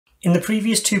In the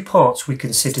previous two parts, we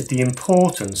considered the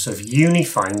importance of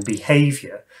unifying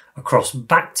behaviour across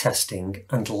backtesting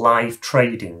and live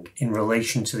trading in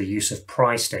relation to the use of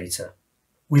price data.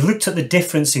 We looked at the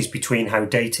differences between how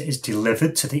data is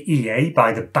delivered to the EA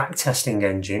by the backtesting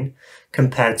engine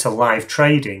compared to live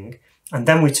trading, and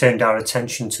then we turned our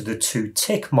attention to the two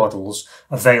tick models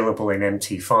available in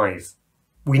MT5.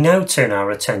 We now turn our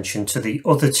attention to the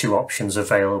other two options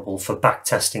available for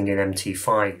backtesting in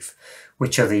MT5,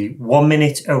 which are the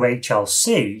 1-minute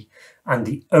OHLC and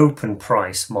the open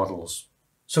price models.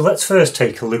 So let's first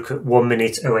take a look at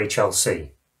 1-minute OHLC.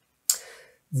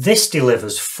 This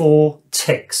delivers 4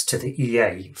 ticks to the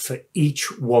EA for each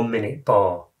 1-minute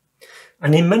bar.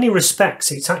 And in many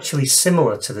respects, it's actually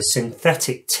similar to the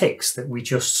synthetic ticks that we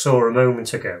just saw a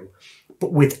moment ago,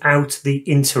 but without the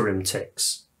interim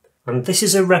ticks. And this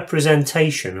is a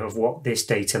representation of what this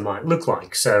data might look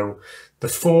like. So the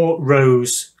 4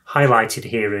 rows highlighted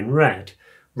here in red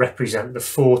represent the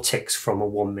 4 ticks from a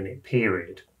 1-minute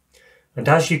period. And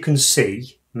as you can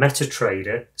see,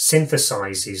 MetaTrader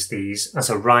synthesizes these as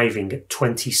arriving at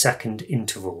 20-second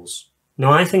intervals.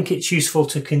 Now I think it's useful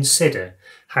to consider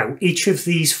how each of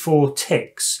these 4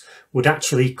 ticks would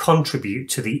actually contribute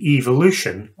to the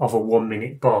evolution of a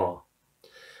 1-minute bar.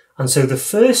 And so the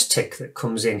first tick that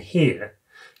comes in here,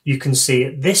 you can see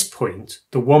at this point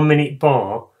the 1-minute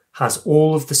bar has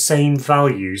all of the same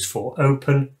values for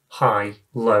open, high,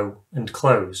 low and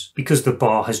close because the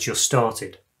bar has just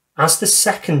started. As the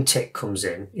second tick comes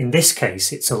in this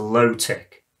case it's a low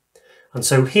tick. And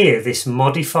so here this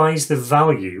modifies the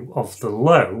value of the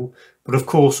low, but of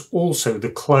course also the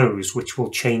close, which will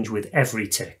change with every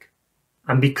tick.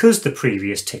 And because the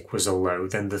previous tick was a low,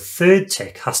 then the third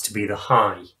tick has to be the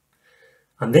high.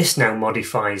 And this now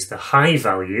modifies the high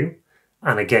value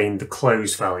and again the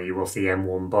close value of the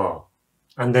M1 bar.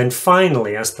 And then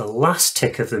finally, as the last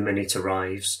tick of the minute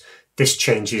arrives, this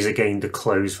changes again the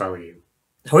close value.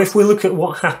 Now if we look at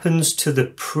what happens to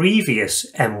the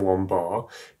previous M1 bar,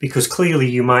 because clearly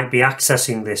you might be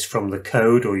accessing this from the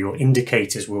code or your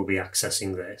indicators will be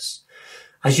accessing this,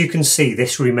 as you can see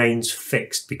this remains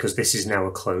fixed because this is now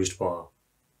a closed bar.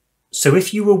 So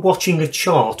if you were watching a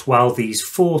chart while these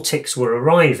 4 ticks were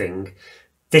arriving,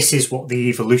 this is what the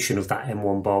evolution of that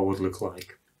M1 bar would look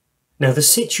like. Now the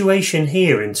situation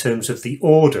here in terms of the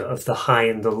order of the high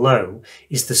and the low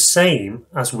is the same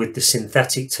as with the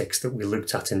synthetic ticks that we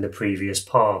looked at in the previous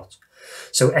part.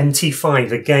 So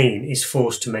MT5 again is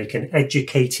forced to make an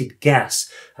educated guess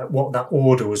at what that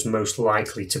order was most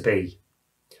likely to be.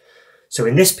 So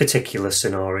in this particular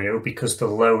scenario, because the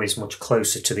low is much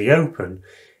closer to the open,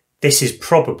 this is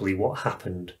probably what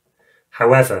happened.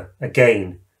 However,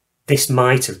 again, this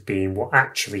might have been what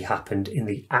actually happened in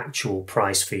the actual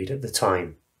price feed at the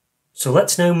time. So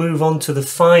let's now move on to the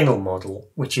final model,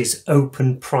 which is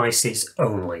open prices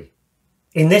only.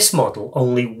 In this model,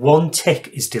 only 1 tick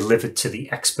is delivered to the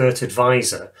expert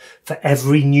advisor for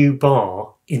every new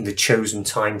bar in the chosen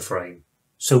time frame.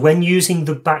 So when using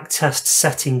the backtest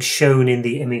settings shown in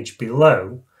the image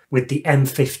below, with the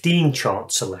M15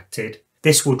 chart selected,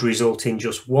 this would result in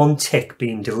just 1 tick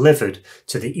being delivered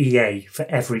to the EA for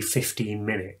every 15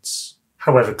 minutes.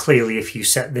 However, clearly if you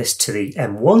set this to the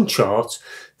M1 chart,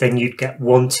 then you'd get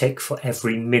 1 tick for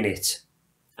every minute.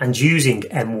 And using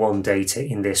M1 data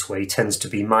in this way tends to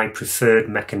be my preferred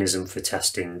mechanism for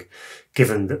testing,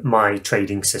 given that my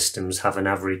trading systems have an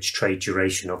average trade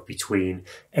duration of between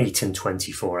 8 and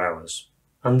 24 hours.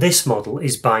 And this model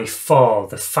is by far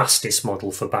the fastest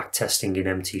model for backtesting in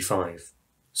MT5.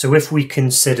 So if we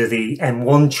consider the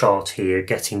M1 chart here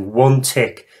getting 1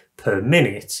 tick per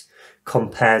minute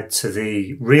compared to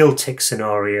the real tick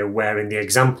scenario where in the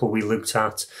example we looked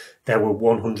at there were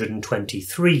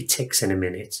 123 ticks in a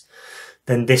minute,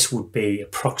 then this would be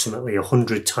approximately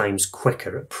 100 times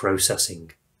quicker at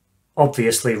processing.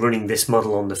 Obviously running this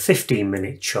model on the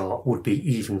 15-minute chart would be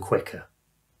even quicker.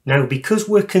 Now because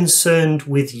we're concerned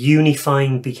with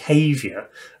unifying behaviour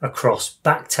across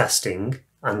backtesting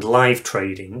and live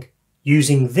trading,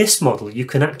 using this model you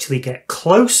can actually get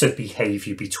closer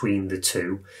behaviour between the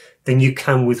two than you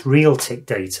can with real tick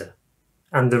data.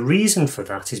 And the reason for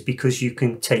that is because you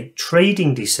can take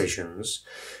trading decisions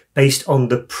based on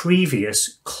the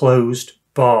previous closed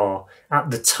bar at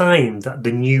the time that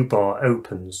the new bar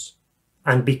opens.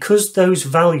 And because those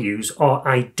values are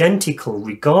identical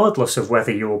regardless of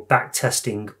whether you're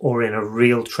backtesting or in a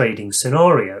real trading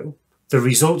scenario, the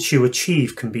results you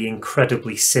achieve can be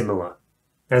incredibly similar.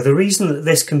 Now the reason that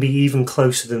this can be even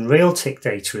closer than real tick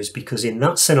data is because in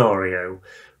that scenario,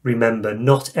 remember,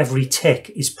 not every tick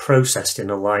is processed in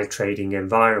a live trading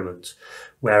environment,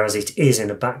 whereas it is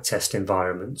in a backtest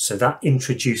environment. So that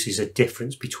introduces a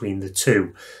difference between the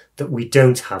two that we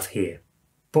don't have here.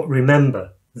 But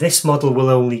remember, this model will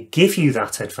only give you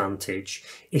that advantage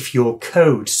if your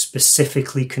code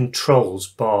specifically controls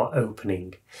bar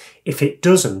opening. If it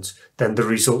doesn't, then the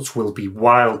results will be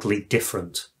wildly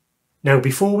different. Now,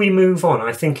 before we move on,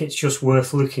 I think it's just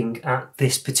worth looking at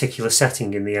this particular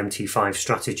setting in the MT5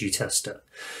 strategy tester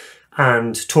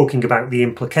and talking about the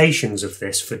implications of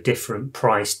this for different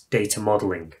price data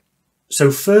modeling.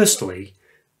 So firstly,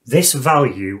 this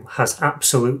value has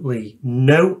absolutely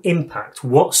no impact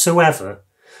whatsoever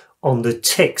on the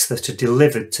ticks that are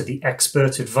delivered to the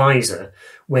expert advisor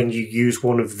when you use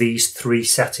one of these three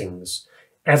settings.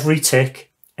 Every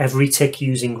tick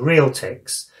using real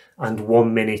ticks, and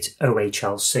 1 minute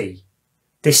OHLC.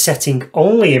 This setting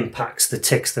only impacts the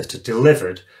ticks that are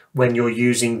delivered when you're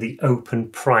using the open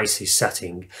prices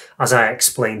setting, as I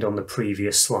explained on the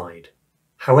previous slide.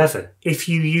 However, if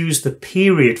you use the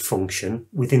period function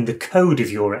within the code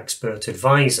of your expert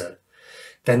advisor,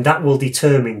 then that will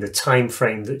determine the time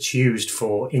frame that's used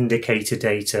for indicator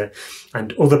data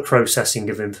and other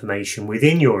processing of information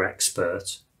within your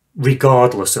expert,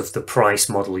 regardless of the price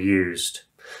model used.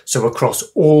 So across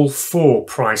all 4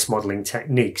 price modeling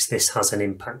techniques, this has an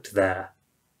impact there.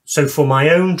 So for my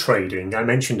own trading, I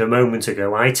mentioned a moment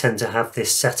ago, I tend to have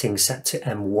this setting set to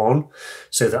M1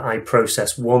 so that I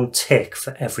process 1 tick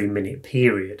for every minute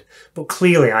period. But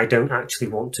clearly I don't actually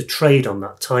want to trade on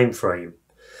that time frame.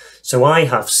 So I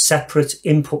have separate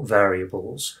input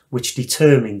variables which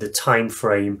determine the time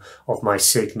frame of my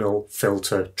signal,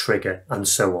 filter, trigger, and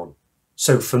so on.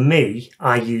 So for me,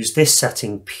 I use this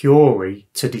setting purely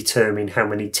to determine how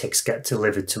many ticks get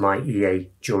delivered to my EA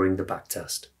during the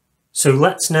backtest. So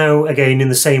let's now, again in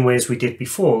the same way as we did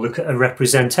before, look at a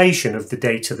representation of the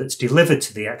data that's delivered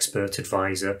to the expert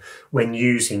advisor when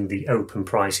using the open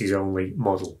prices only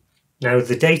model. Now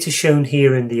the data shown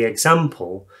here in the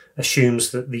example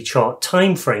assumes that the chart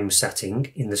time frame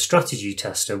setting in the strategy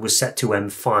tester was set to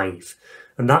M5.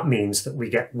 And that means that we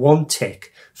get 1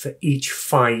 tick for each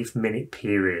 5-minute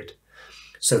period.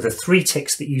 So the 3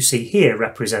 ticks that you see here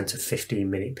represent a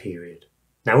 15-minute period.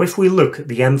 Now if we look at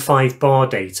the M5 bar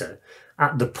data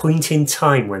at the point in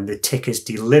time when the tick is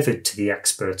delivered to the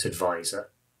expert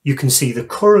advisor, you can see the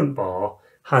current bar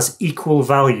has equal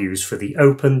values for the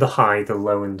open, the high, the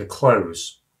low and the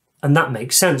close. And that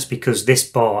makes sense because this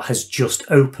bar has just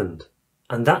opened.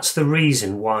 And that's the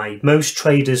reason why most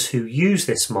traders who use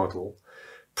this model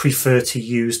prefer to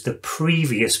use the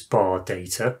previous bar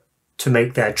data to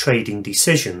make their trading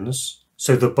decisions,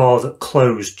 so the bar that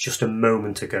closed just a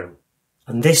moment ago.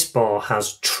 And this bar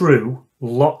has true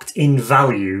locked-in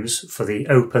values for the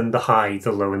open, the high,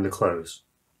 the low and the close.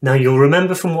 Now you'll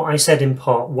remember from what I said in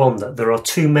part 1 that there are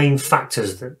 2 main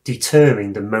factors that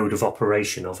determine the mode of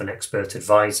operation of an expert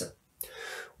advisor.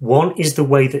 One is the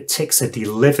way that ticks are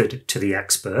delivered to the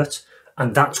expert,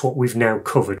 and that's what we've now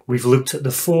covered. We've looked at the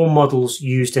 4 models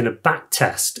used in a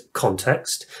backtest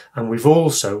context, and we've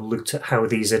also looked at how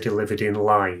these are delivered in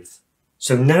live.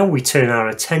 So now we turn our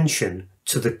attention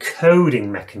to the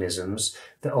coding mechanisms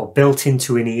that are built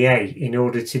into an EA in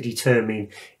order to determine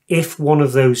if one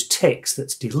of those ticks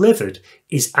that's delivered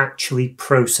is actually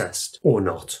processed or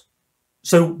not.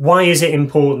 So why is it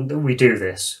important that we do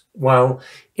this? Well,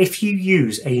 if you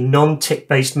use a non-tick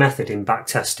based method in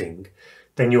backtesting,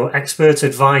 then your expert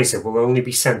advisor will only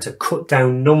be sent a cut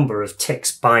down number of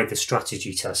ticks by the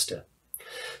strategy tester.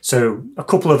 So a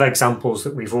couple of examples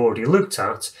that we've already looked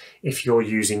at, if you're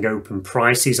using open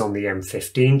prices on the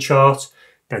M15 chart,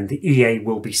 then the EA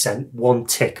will be sent 1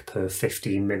 tick per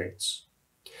 15 minutes.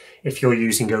 If you're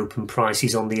using open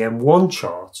prices on the M1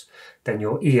 chart, then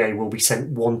your EA will be sent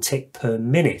 1 tick per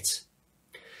minute.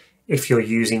 If you're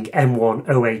using M1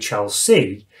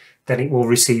 OHLC, then it will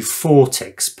receive 4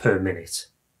 ticks per minute.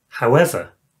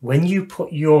 However, when you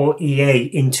put your EA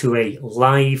into a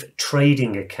live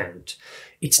trading account,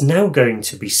 it's now going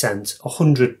to be sent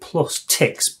 100+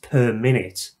 ticks per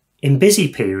minute. In busy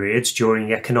periods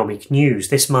during economic news,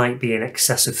 this might be in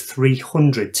excess of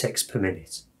 300 ticks per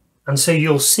minute. And so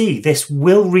you'll see this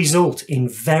will result in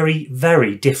very,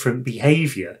 very different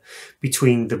behaviour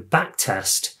between the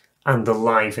backtest and the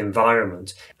live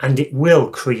environment, and it will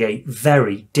create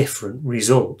very different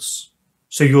results.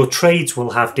 So your trades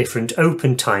will have different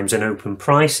open times and open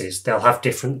prices. They'll have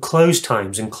different close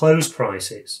times and close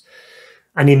prices.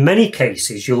 And in many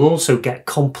cases, you'll also get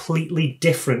completely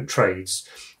different trades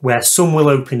where some will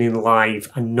open in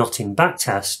live and not in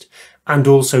backtest, and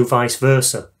also vice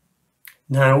versa.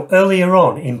 Now, earlier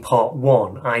on in part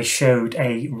 1, I showed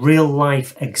a real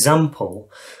life example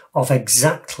of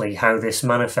exactly how this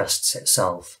manifests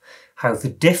itself, how the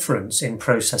difference in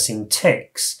processing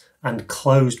ticks and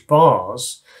closed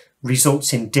bars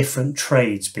results in different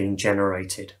trades being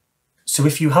generated. So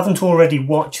if you haven't already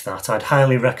watched that, I'd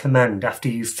highly recommend after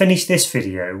you finish this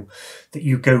video that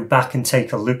you go back and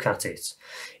take a look at it.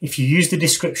 If you use the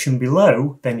description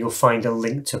below, then you'll find a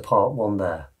link to part 1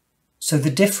 there. So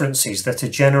the differences that are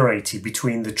generated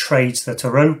between the trades that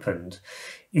are opened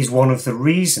is one of the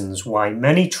reasons why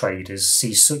many traders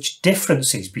see such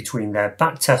differences between their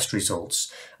backtest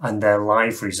results and their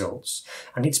live results.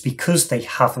 And it's because they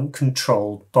haven't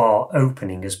controlled bar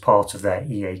opening as part of their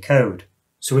EA code.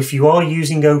 So if you are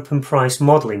using open price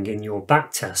modeling in your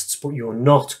backtests, but you're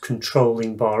not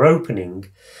controlling bar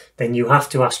opening, then you have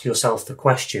to ask yourself the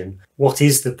question, what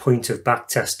is the point of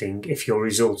backtesting if your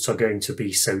results are going to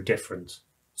be so different?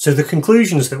 So the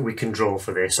conclusions that we can draw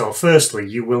for this are, firstly,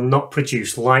 you will not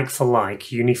produce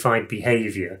like-for-like unified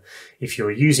behaviour if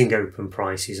you're using open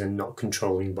prices and not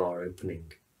controlling bar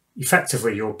opening.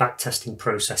 Effectively, your backtesting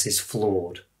process is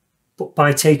flawed. But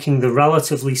by taking the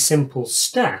relatively simple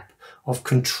step of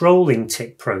controlling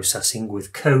tick processing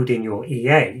with code in your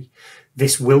EA,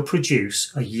 this will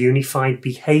produce a unified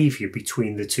behaviour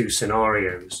between the two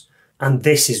scenarios. And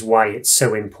this is why it's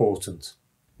so important.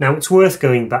 Now, it's worth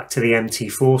going back to the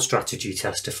MT4 strategy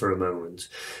tester for a moment,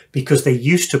 because they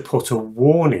used to put a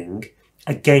warning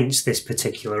against this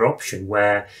particular option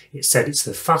where it said it's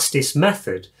the fastest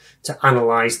method to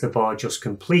analyse the bar just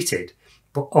completed,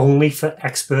 but only for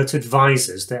expert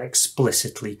advisors that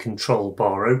explicitly control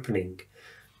bar opening.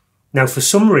 Now, for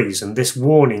some reason, this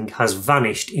warning has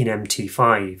vanished in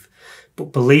MT5,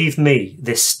 but believe me,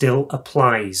 this still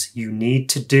applies. You need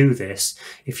to do this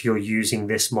if you're using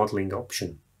this modelling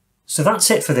option. So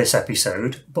that's it for this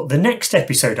episode, but the next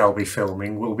episode I'll be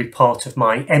filming will be part of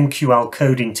my MQL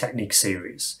coding technique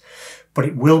series, but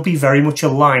it will be very much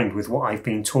aligned with what I've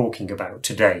been talking about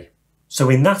today. So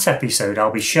in that episode,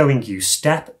 I'll be showing you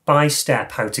step by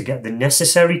step how to get the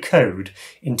necessary code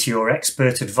into your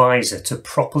expert advisor to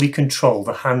properly control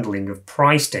the handling of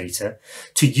price data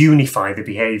to unify the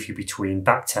behaviour between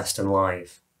backtest and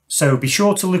live. So be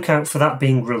sure to look out for that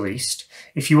being released.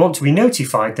 If you want to be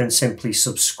notified, then simply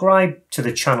subscribe to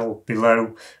the channel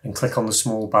below and click on the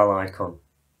small bell icon.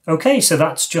 Okay, so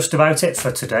that's just about it for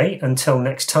today. Until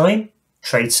next time,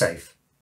 trade safe.